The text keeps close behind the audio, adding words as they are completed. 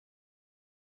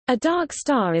A dark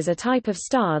star is a type of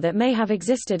star that may have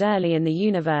existed early in the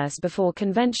universe before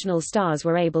conventional stars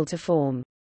were able to form.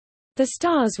 The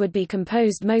stars would be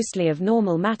composed mostly of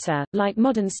normal matter, like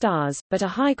modern stars, but a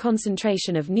high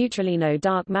concentration of neutralino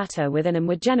dark matter within them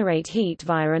would generate heat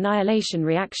via annihilation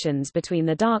reactions between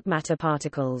the dark matter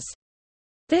particles.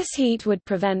 This heat would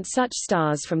prevent such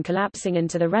stars from collapsing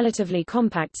into the relatively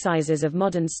compact sizes of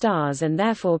modern stars and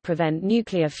therefore prevent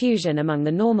nuclear fusion among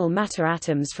the normal matter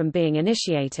atoms from being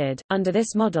initiated. Under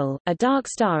this model, a dark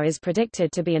star is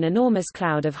predicted to be an enormous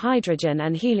cloud of hydrogen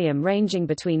and helium ranging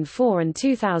between 4 and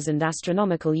 2000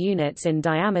 astronomical units in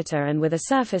diameter and with a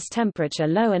surface temperature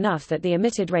low enough that the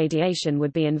emitted radiation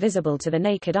would be invisible to the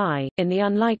naked eye. In the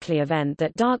unlikely event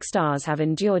that dark stars have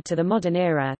endured to the modern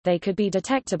era, they could be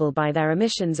detectable by their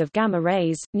emission of gamma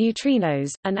rays,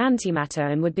 neutrinos, and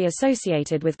antimatter and would be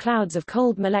associated with clouds of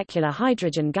cold molecular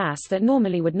hydrogen gas that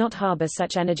normally would not harbor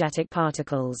such energetic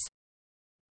particles.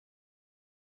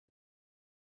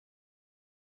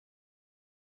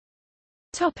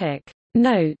 Topic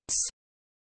Notes.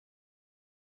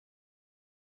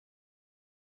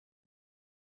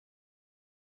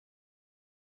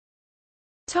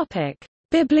 Topic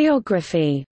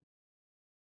Bibliography.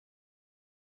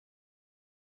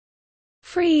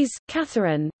 Fries,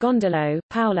 Catherine, Gondolo,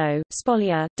 Paolo,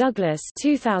 Spoglia, Douglas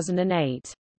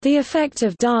 2008. The Effect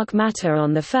of Dark Matter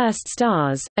on the First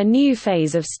Stars, A New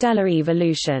Phase of Stellar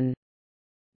Evolution.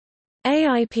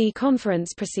 AIP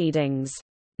Conference Proceedings.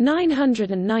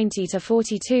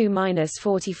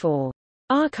 990-42-44.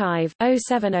 Archive,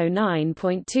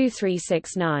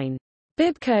 0709.2369.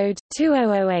 Bibcode,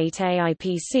 2008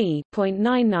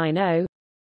 AIPC.990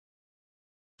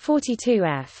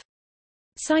 42F.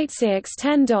 CiteSeerX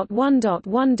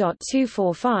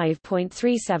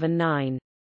 10.1.1.245.379.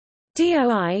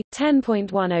 DOI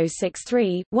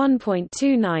 10.1063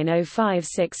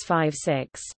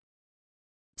 1.29055656.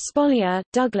 Spoglia,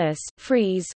 Douglas,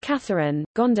 Fries, Catherine,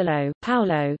 Gondolo,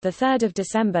 Paolo. The 3rd of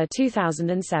December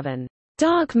 2007.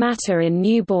 Dark Matter in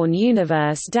Newborn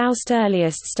Universe Doused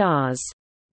Earliest Stars.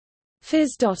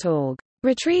 Phys.org.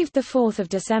 Retrieved the 4th of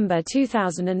December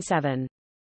 2007.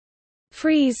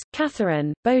 Fries,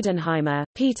 Catherine, Bodenheimer,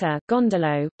 Peter,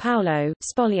 Gondolo, Paolo,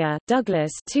 Spoglia,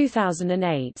 Douglas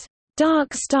 2008.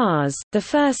 Dark Stars, the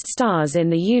First Stars in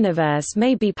the Universe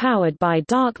May Be Powered by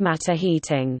Dark Matter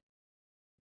Heating.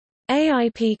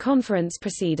 AIP Conference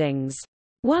Proceedings.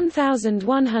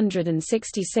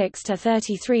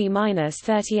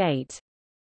 1166-33-38.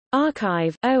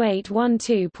 Archive,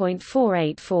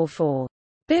 0812.4844.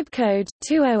 Bibcode,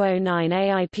 2009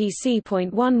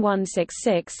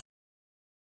 AIPC.1166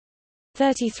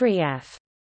 33F.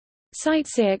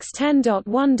 CiteSeerX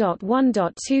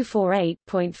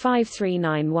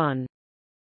 10.1.1.248.5391.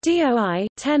 DOI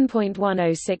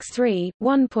 10.1063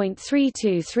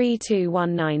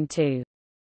 1.3232192.